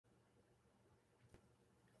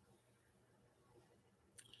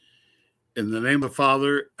In the name of the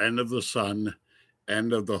Father, and of the Son,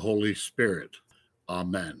 and of the Holy Spirit.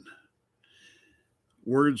 Amen.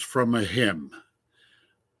 Words from a hymn.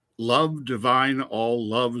 Love divine, all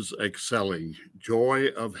loves excelling, joy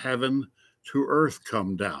of heaven to earth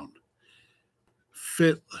come down.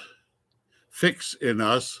 Fix in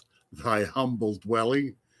us thy humble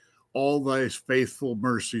dwelling, all thy faithful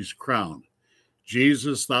mercies crown.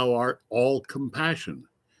 Jesus, thou art all compassion,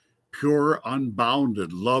 pure,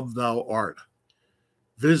 unbounded love thou art.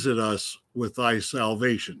 Visit us with thy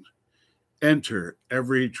salvation. Enter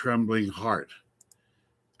every trembling heart.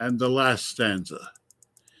 And the last stanza.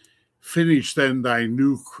 Finish then thy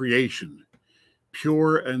new creation.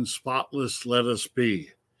 Pure and spotless let us be.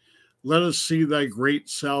 Let us see thy great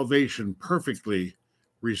salvation perfectly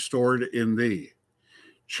restored in thee.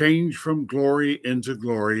 Change from glory into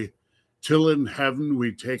glory, till in heaven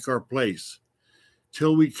we take our place,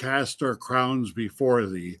 till we cast our crowns before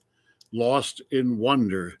thee, lost in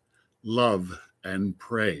wonder, love, and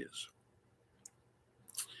praise.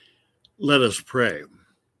 Let us pray.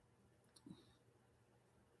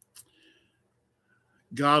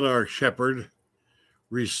 God, our shepherd,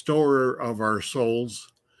 restorer of our souls,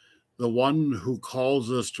 the one who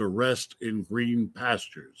calls us to rest in green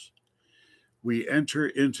pastures, we enter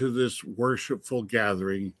into this worshipful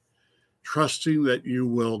gathering, trusting that you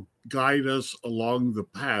will guide us along the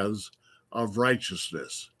paths of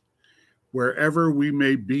righteousness. Wherever we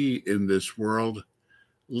may be in this world,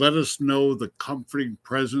 let us know the comforting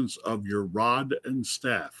presence of your rod and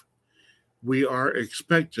staff. We are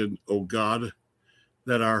expectant, O God,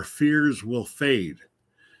 that our fears will fade,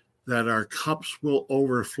 that our cups will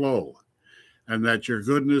overflow, and that your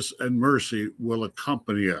goodness and mercy will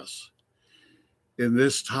accompany us in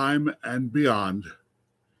this time and beyond.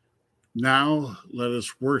 Now let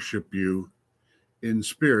us worship you in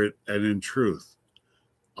spirit and in truth.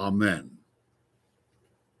 Amen.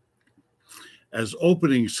 As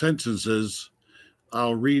opening sentences,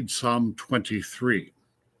 I'll read Psalm 23.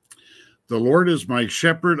 The Lord is my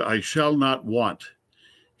shepherd, I shall not want.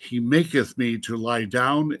 He maketh me to lie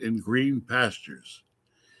down in green pastures.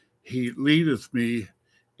 He leadeth me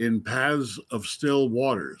in paths of still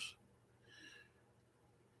waters.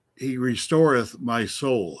 He restoreth my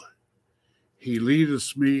soul. He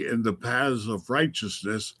leadeth me in the paths of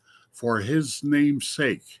righteousness for his name's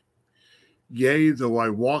sake. Yea, though I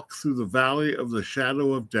walk through the valley of the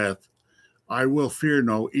shadow of death, I will fear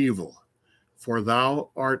no evil, for thou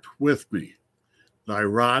art with me. Thy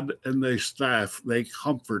rod and thy staff, they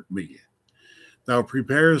comfort me. Thou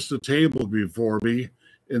preparest a table before me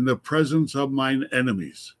in the presence of mine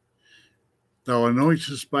enemies. Thou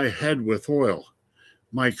anointest my head with oil.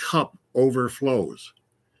 My cup overflows.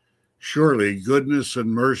 Surely goodness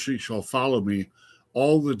and mercy shall follow me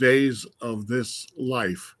all the days of this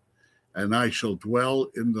life, and I shall dwell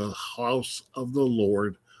in the house of the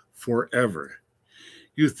Lord forever.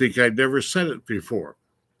 You think I'd never said it before.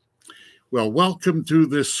 Well, welcome to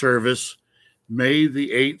this service, May the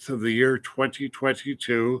 8th of the year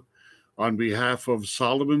 2022, on behalf of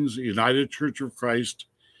Solomon's United Church of Christ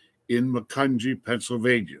in Macungie,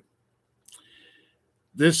 Pennsylvania.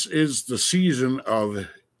 This is the season of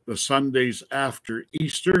the Sundays after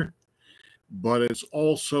Easter, but it's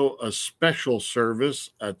also a special service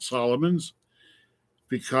at Solomon's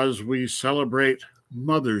because we celebrate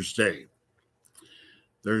Mother's Day.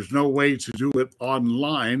 There's no way to do it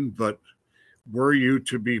online, but were you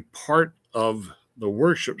to be part of the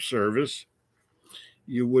worship service,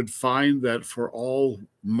 you would find that for all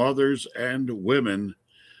mothers and women,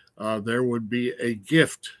 there would be a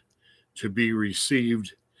gift to be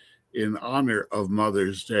received in honor of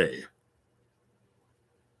Mother's Day.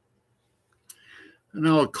 And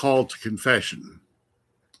now a call to confession.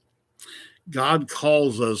 God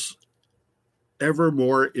calls us ever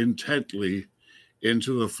more intently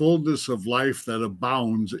into the fullness of life that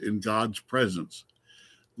abounds in God's presence.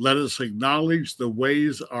 Let us acknowledge the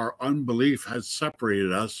ways our unbelief has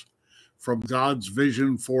separated us from God's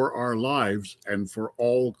vision for our lives and for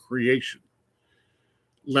all creation.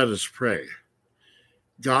 Let us pray.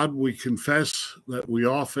 God, we confess that we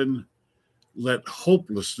often let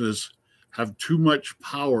hopelessness have too much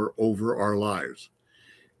power over our lives.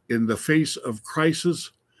 In the face of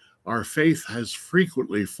crisis, our faith has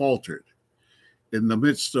frequently faltered. In the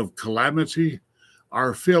midst of calamity,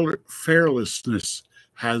 our fearlessness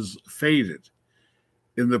has faded.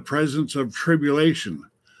 In the presence of tribulation,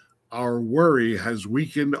 our worry has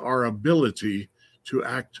weakened our ability to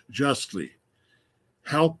act justly.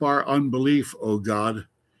 Help our unbelief, O God.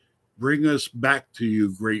 Bring us back to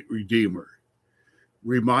you, great Redeemer.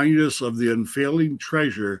 Remind us of the unfailing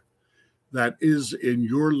treasure that is in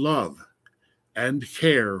your love and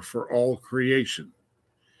care for all creation.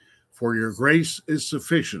 For your grace is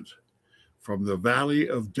sufficient from the valley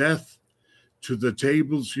of death to the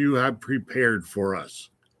tables you have prepared for us.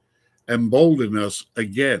 Embolden us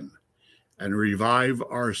again and revive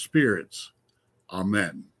our spirits.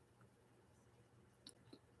 Amen.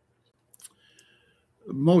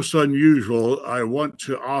 Most unusual, I want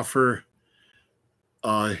to offer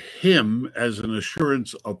a hymn as an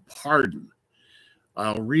assurance of pardon.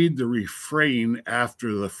 I'll read the refrain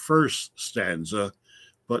after the first stanza,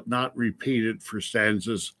 but not repeat it for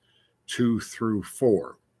stanzas 2 through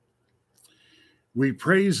 4. We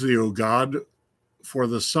praise thee, O God, for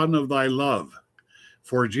the Son of thy love,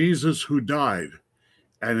 for Jesus who died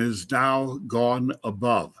and is now gone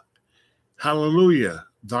above. Hallelujah,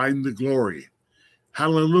 thine the glory.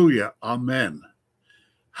 Hallelujah, amen.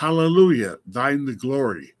 Hallelujah, thine the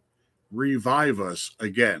glory. Revive us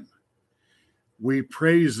again. We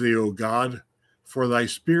praise thee, O God, for thy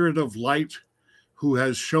Spirit of light, who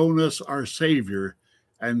has shown us our Savior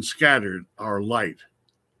and scattered our light.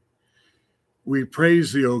 We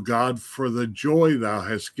praise thee, O God, for the joy thou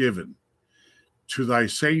hast given to thy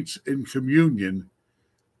saints in communion,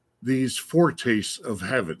 these foretastes of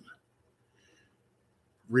heaven.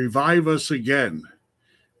 Revive us again.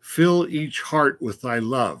 Fill each heart with thy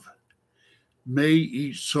love. May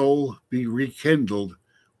each soul be rekindled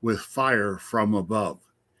with fire from above.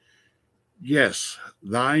 Yes,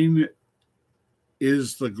 thine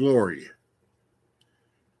is the glory.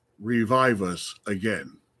 Revive us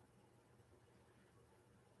again.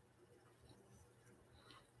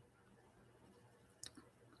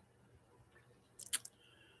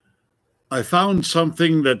 I found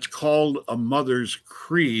something that's called a mother's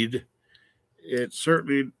creed. It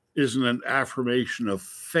certainly isn't an affirmation of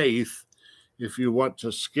faith. If you want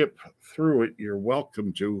to skip through it, you're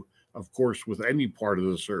welcome to, of course, with any part of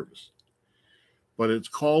the service. But it's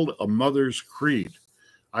called a mother's creed.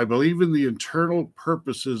 I believe in the internal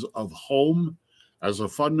purposes of home as a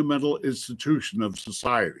fundamental institution of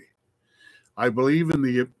society. I believe in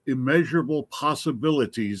the immeasurable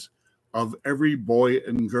possibilities of every boy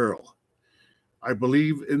and girl. I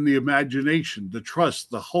believe in the imagination, the trust,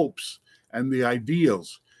 the hopes, and the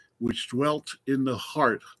ideals which dwelt in the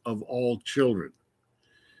heart of all children.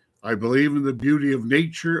 I believe in the beauty of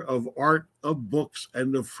nature, of art, of books,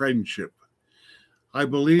 and of friendship. I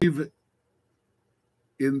believe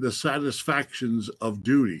in the satisfactions of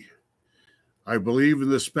duty. I believe in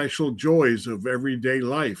the special joys of everyday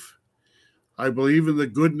life. I believe in the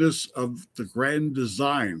goodness of the grand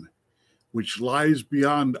design which lies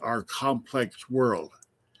beyond our complex world.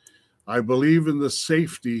 I believe in the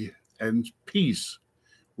safety and peace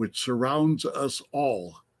which surrounds us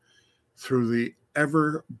all through the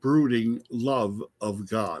ever-brooding love of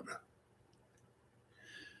God.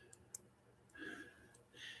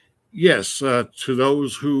 Yes, to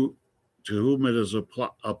those to whom it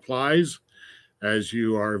applies, as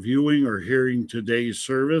you are viewing or hearing today's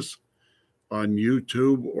service on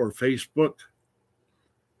YouTube or Facebook,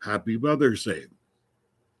 Happy Mother's Day.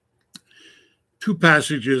 2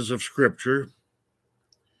 passages of Scripture.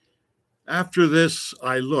 After this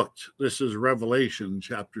I looked, this is Revelation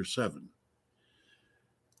chapter 7,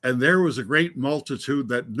 and there was a great multitude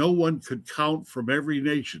that no one could count from every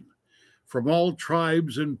nation, from all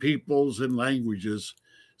tribes and peoples and languages,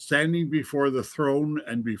 standing before the throne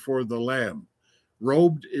and before the Lamb,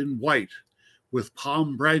 robed in white, with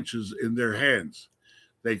palm branches in their hands.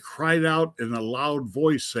 They cried out in a loud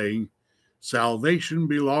voice, saying, Salvation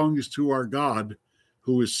belongs to our God,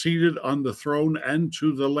 who is seated on the throne, and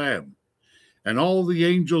to the Lamb. And all the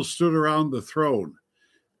angels stood around the throne,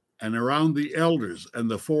 and around the elders and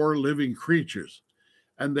the 4 living creatures.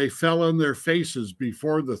 And they fell on their faces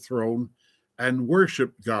before the throne and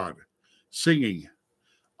worshiped God, singing,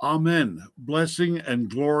 Amen. Blessing and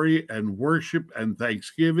glory and worship and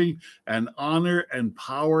thanksgiving and honor and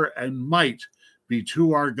power and might be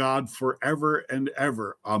to our God forever and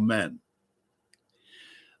ever. Amen.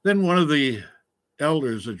 Then one of the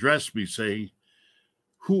elders addressed me, saying,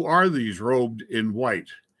 Who are these robed in white,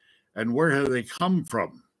 and where have they come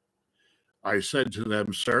from? I said to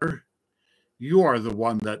them, Sir, you are the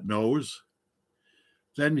one that knows.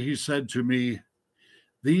 Then he said to me,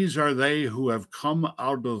 These are they who have come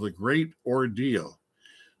out of the great ordeal.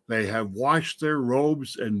 They have washed their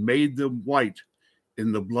robes and made them white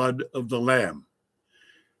in the blood of the Lamb.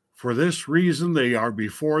 For this reason they are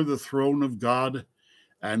before the throne of God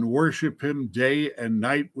and worship him day and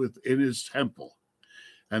night within his temple.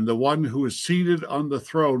 And the one who is seated on the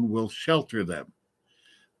throne will shelter them.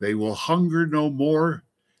 They will hunger no more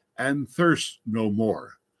and thirst no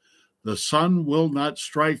more. The sun will not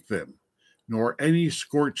strike them, nor any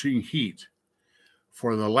scorching heat.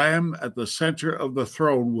 For the Lamb at the center of the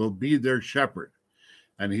throne will be their shepherd,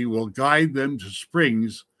 and he will guide them to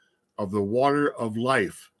springs of the water of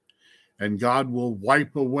life, and God will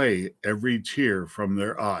wipe away every tear from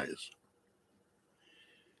their eyes.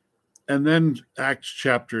 And then Acts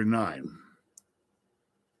chapter 9.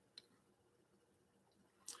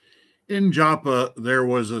 In Joppa there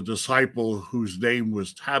was a disciple whose name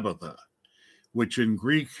was Tabitha, which in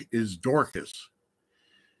Greek is Dorcas.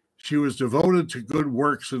 She was devoted to good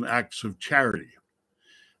works and acts of charity.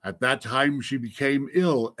 At that time she became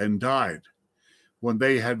ill and died. When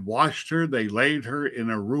they had washed her, they laid her in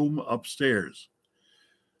a room upstairs.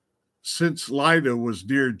 Since Lydda was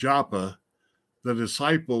near Joppa, the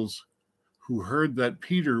disciples who heard that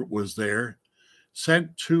Peter was there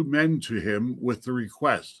sent 2 men to him with the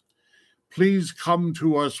request, "Please come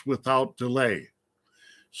to us without delay."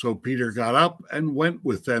 So Peter got up and went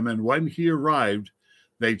with them, and when he arrived,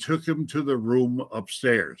 they took him to the room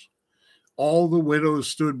upstairs. All the widows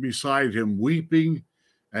stood beside him, weeping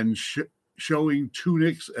and showing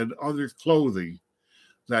tunics and other clothing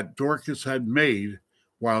that Dorcas had made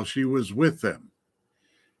while she was with them.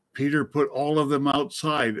 Peter put all of them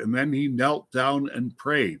outside, and then he knelt down and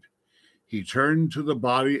prayed. He turned to the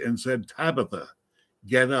body and said, "Tabitha,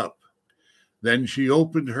 get up." Then she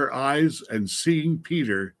opened her eyes, and seeing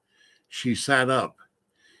Peter, she sat up.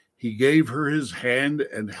 He gave her his hand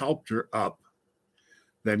and helped her up.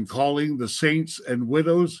 Then calling the saints and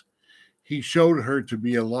widows, he showed her to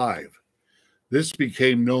be alive. This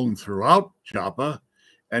became known throughout Joppa,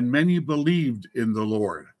 and many believed in the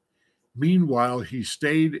Lord. Meanwhile, he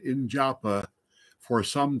stayed in Joppa for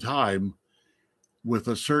some time with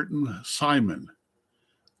a certain Simon,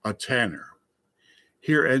 a tanner.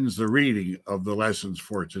 Here ends the reading of the lessons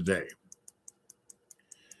for today.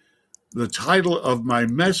 The title of my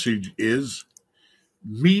message is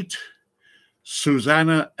Meet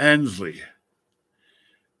Susanna Ansley.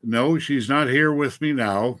 No, she's not here with me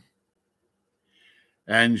now,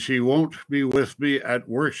 and she won't be with me at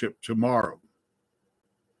worship tomorrow.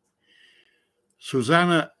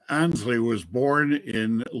 Susanna Ansley was born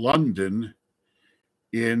in London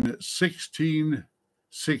in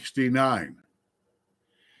 1669.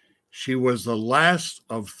 She was the last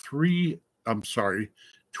of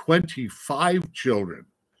 25 children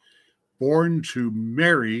born to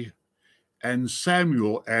Mary and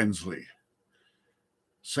Samuel Ansley,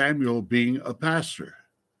 Samuel being a pastor.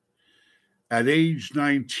 At age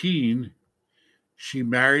 19, she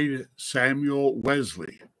married Samuel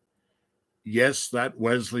Wesley. Yes, that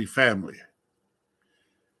Wesley family.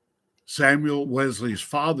 Samuel Wesley's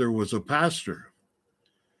father was a pastor.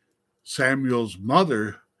 Samuel's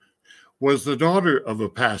mother was the daughter of a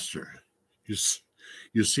pastor.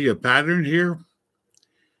 You see a pattern here?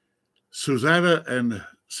 Susanna and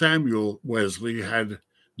Samuel Wesley had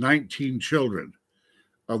 19 children,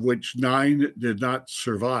 of which 9 did not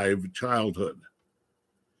survive childhood.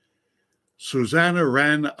 Susanna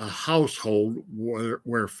ran a household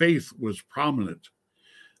where faith was prominent,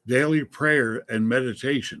 daily prayer and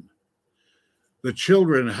meditation. The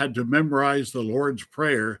children had to memorize the Lord's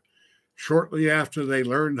Prayer shortly after they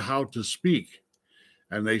learned how to speak,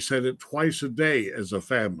 and they said it twice a day as a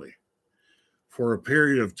family. For a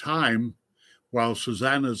period of time, while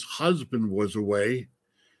Susanna's husband was away,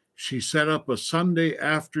 she set up a Sunday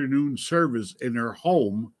afternoon service in her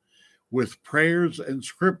home with prayers and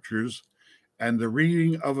scriptures and the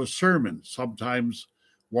reading of a sermon, sometimes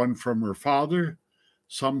one from her father,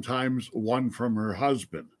 sometimes one from her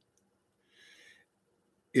husband.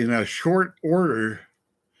 In a short order,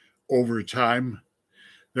 over time,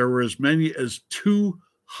 there were as many as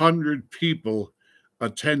 200 people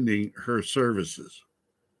attending her services.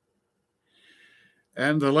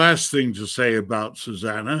 And the last thing to say about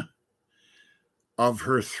Susanna, of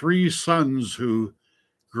her 3 sons who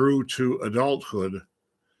grew to adulthood,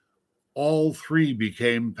 all 3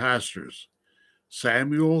 became pastors: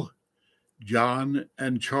 Samuel, John,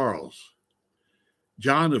 and Charles.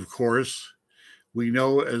 John, of course, we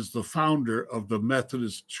know as the founder of the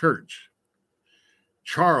Methodist Church.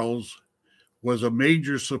 Charles was a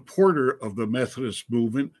major supporter of the Methodist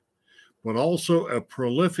movement, but also a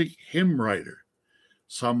prolific hymn writer,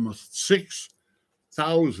 some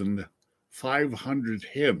 6,500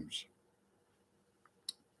 hymns.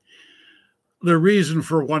 The reason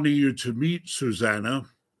for wanting you to meet Susanna,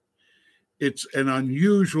 it's an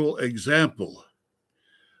unusual example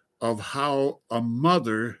of how a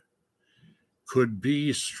mother could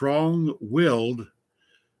be strong-willed,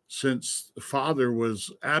 since the father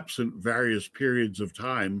was absent various periods of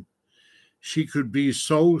time. She could be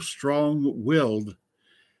so strong-willed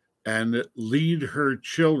and lead her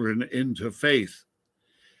children into faith.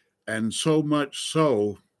 And so much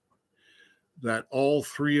so that all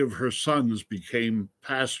three of her sons became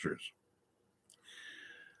pastors.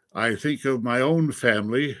 I think of my own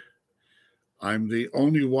family. I'm the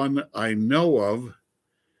only one I know of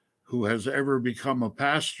who has ever become a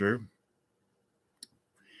pastor.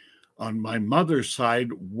 On my mother's side,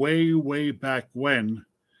 way, way back when,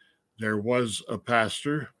 there was a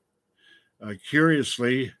pastor.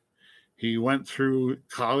 Curiously, he went through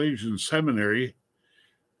college and seminary,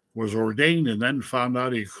 was ordained, and then found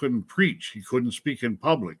out he couldn't preach. He couldn't speak in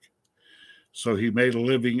public. So he made a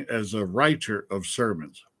living as a writer of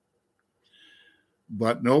sermons.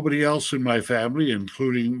 But nobody else in my family,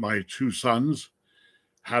 including my two sons,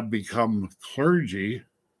 have become clergy.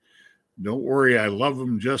 Don't worry, I love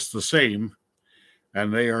them just the same.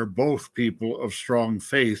 And they are both people of strong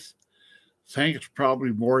faith, thanks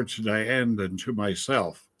probably more to Diane than to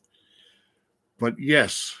myself. But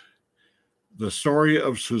yes, the story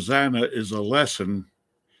of Susanna is a lesson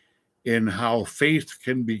in how faith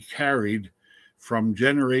can be carried from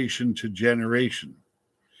generation to generation.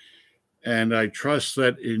 And I trust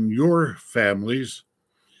that in your families,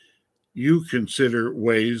 you consider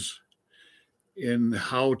ways in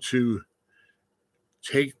how to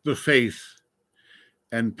take the faith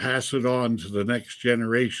and pass it on to the next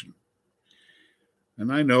generation.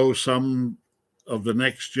 And I know some of the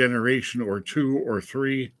next generation or two or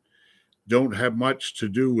three don't have much to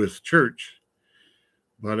do with church,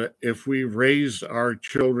 but if we raised our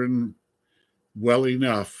children well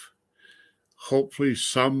enough, hopefully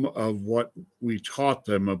some of what we taught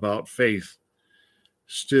them about faith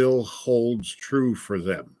still holds true for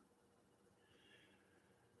them.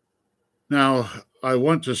 Now, I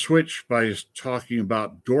want to switch by talking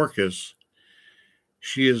about Dorcas.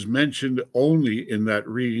 She is mentioned only in that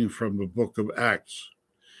reading from the book of Acts.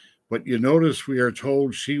 But you notice we are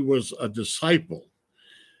told she was a disciple.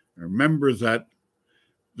 Remember that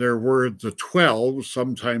there were the 12,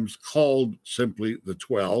 sometimes called simply the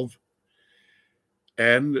 12.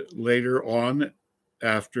 And later on,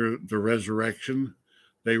 after the resurrection,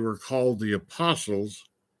 they were called the apostles.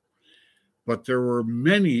 But there were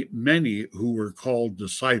many, many who were called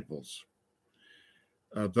disciples.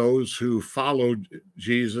 Those who followed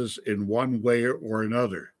Jesus in one way or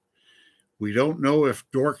another. We don't know if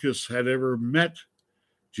Dorcas had ever met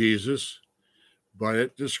Jesus, but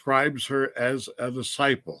it describes her as a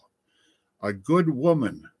disciple, a good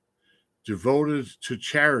woman, devoted to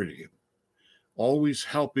charity, always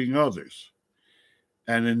helping others.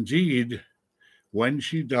 And indeed, when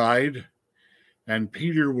she died and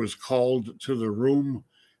Peter was called to the room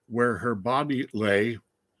where her body lay,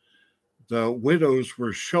 the widows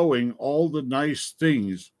were showing all the nice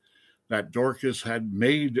things that Dorcas had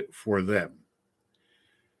made for them.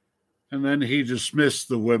 And then he dismissed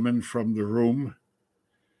the women from the room,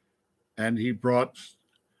 and he brought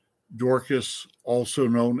Dorcas, also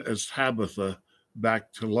known as Tabitha,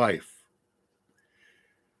 back to life.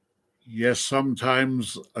 Yes,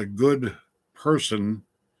 sometimes a good person,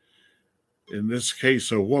 in this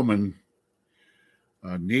case a woman,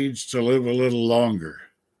 needs to live a little longer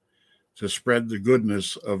to spread the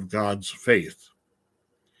goodness of God's faith.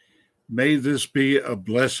 May this be a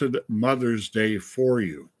blessed Mother's Day for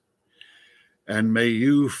you, and may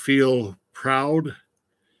you feel proud,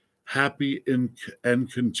 happy,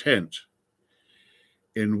 and content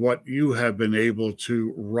in what you have been able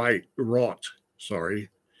to wrought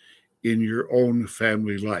in your own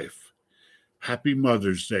family life. Happy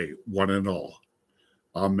Mother's Day, one and all.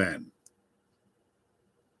 Amen.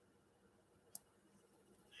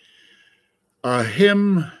 A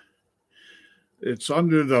hymn, it's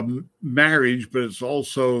under the marriage, but it's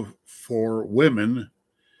also for women.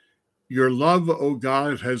 Your love, O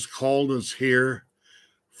God, has called us here,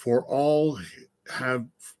 for all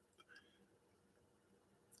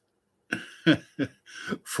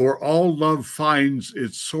love finds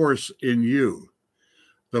its source in you.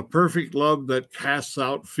 The perfect love that casts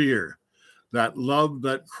out fear, that love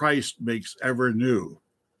that Christ makes ever new.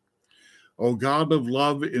 O God of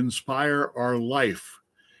love, inspire our life.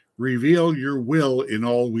 Reveal your will in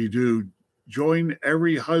all we do. Join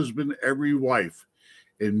every husband, every wife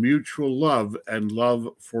in mutual love and love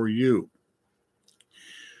for you.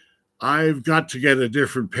 I've got to get a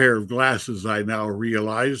different pair of glasses, I now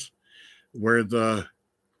realize, where the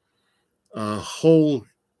whole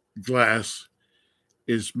glass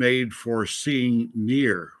is made for seeing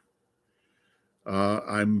near.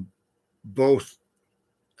 I'm both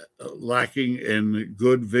lacking in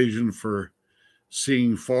good vision for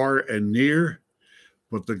seeing far and near,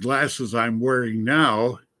 but the glasses I'm wearing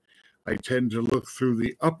now I tend to look through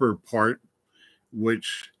the upper part,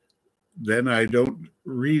 which then I don't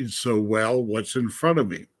read so well what's in front of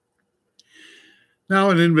me. Now,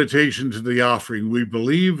 an invitation to the offering. We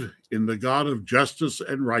believe in the God of justice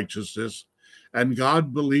and righteousness, and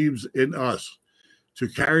God believes in us to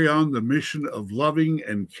carry on the mission of loving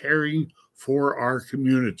and caring for our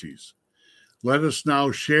communities. Let us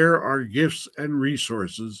now share our gifts and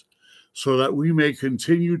resources so that we may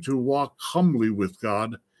continue to walk humbly with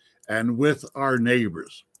God and with our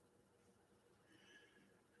neighbors.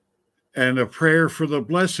 And a prayer for the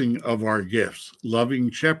blessing of our gifts. Loving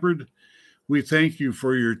Shepherd, we thank you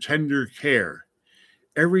for your tender care.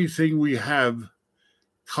 Everything we have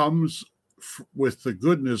comes with the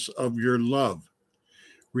goodness of your love.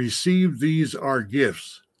 Receive these our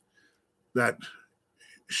gifts, that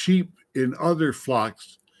sheep in other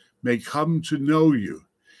flocks may come to know you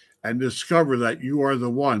and discover that you are the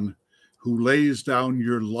one who lays down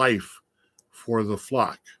your life for the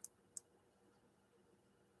flock.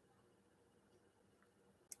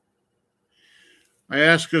 I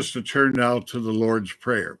ask us to turn now to the Lord's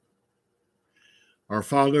Prayer. Our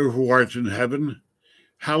Father who art in heaven,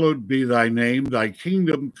 hallowed be thy name. Thy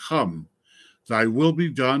kingdom come. Thy will be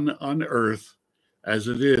done on earth as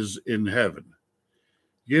it is in heaven.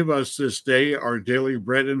 Give us this day our daily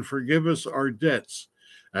bread, and forgive us our debts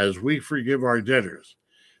as we forgive our debtors.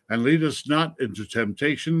 And lead us not into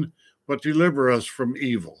temptation, but deliver us from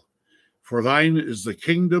evil. For thine is the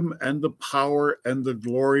kingdom and the power and the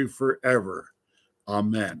glory forever.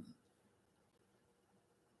 Amen.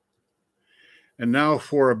 And now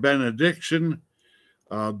for a benediction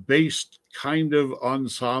based kind of on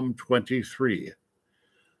Psalm 23.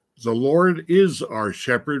 The Lord is our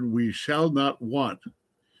shepherd, we shall not want.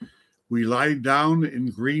 We lie down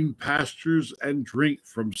in green pastures and drink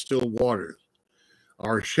from still waters.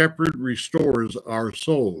 Our shepherd restores our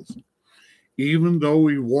souls. Even though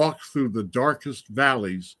we walk through the darkest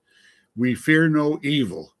valleys, we fear no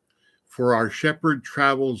evil, for our shepherd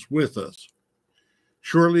travels with us.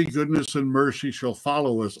 Surely goodness and mercy shall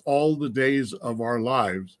follow us all the days of our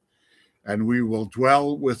lives, and we will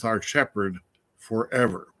dwell with our shepherd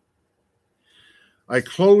forever. I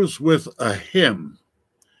close with a hymn.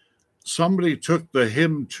 Somebody took the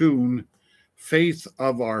hymn tune, Faith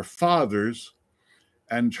of Our Fathers,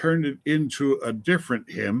 and turned it into a different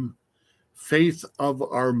hymn, Faith of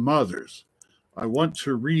Our Mothers. I want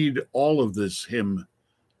to read all of this hymn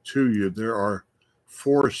to you. There are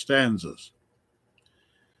 4 stanzas.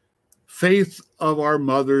 Faith of our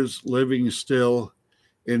mothers living still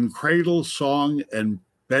in cradle song and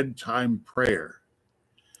bedtime prayer.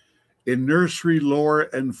 In nursery lore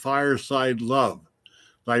and fireside love,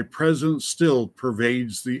 thy presence still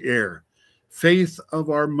pervades the air. Faith of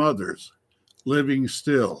our mothers living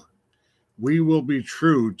still, we will be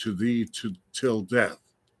true to thee till death.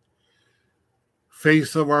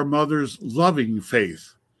 Faith of our mothers, loving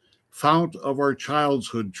faith, fount of our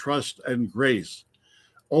childhood trust and grace.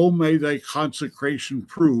 O may thy consecration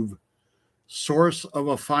prove source of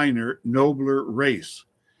a finer, nobler race.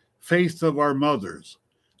 Faith of our mothers,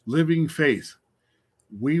 living faith,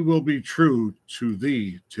 we will be true to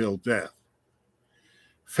thee till death.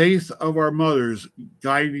 Faith of our mothers,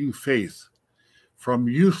 guiding faith, from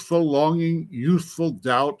youthful longing, youthful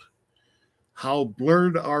doubt, how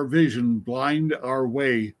blurred our vision, blind our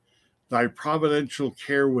way, thy providential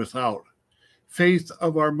care without. Faith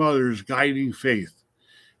of our mothers, guiding faith,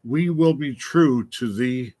 we will be true to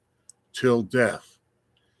thee till death.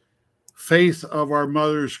 Faith of our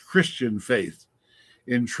mothers, Christian faith,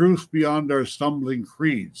 in truth beyond our stumbling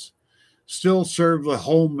creeds, still serve the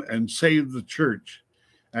home and save the church,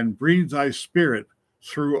 and breathe thy spirit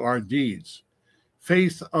through our deeds.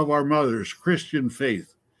 Faith of our mothers, Christian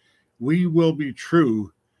faith, we will be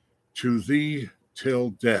true to thee till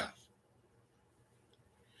death.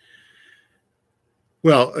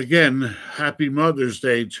 Well, again, happy Mother's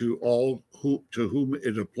Day to all to whom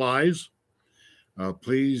it applies.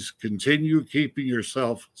 Please continue keeping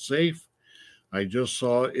yourself safe. I just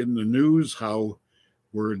saw in the news how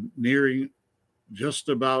we're nearing just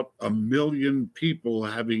about 1 million people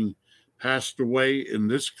having passed away in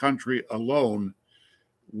this country alone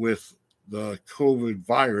with the COVID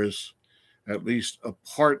virus, at least a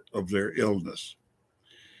part of their illness.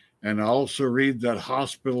 And I also read that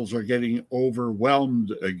hospitals are getting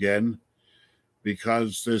overwhelmed again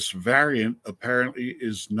because this variant apparently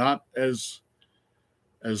is not as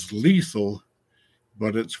lethal,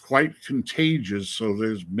 but it's quite contagious. So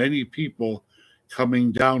there's many people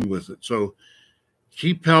coming down with it. So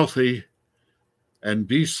keep healthy and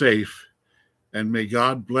be safe, and may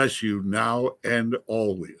God bless you now and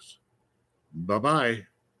always. Bye-bye.